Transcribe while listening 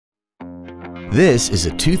This is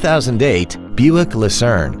a 2008 Buick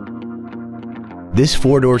Lucerne. This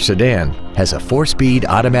four-door sedan has a 4-speed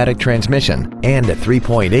automatic transmission and a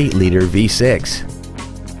 3.8-liter V6.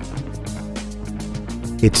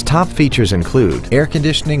 Its top features include air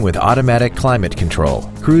conditioning with automatic climate control,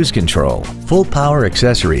 cruise control, full power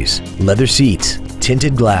accessories, leather seats,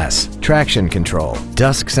 tinted glass, traction control,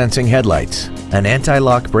 dusk sensing headlights, an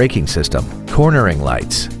anti-lock braking system, cornering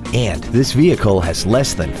lights, and this vehicle has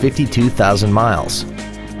less than 52,000 miles.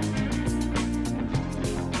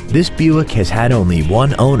 This Buick has had only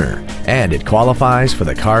one owner, and it qualifies for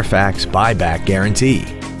the Carfax buyback guarantee.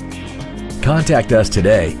 Contact us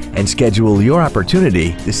today and schedule your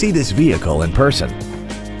opportunity to see this vehicle in person.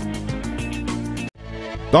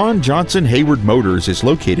 Don Johnson Hayward Motors is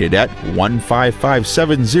located at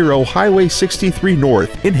 15570 Highway 63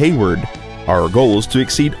 North in Hayward. Our goal is to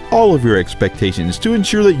exceed all of your expectations to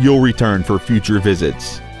ensure that you'll return for future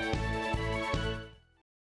visits.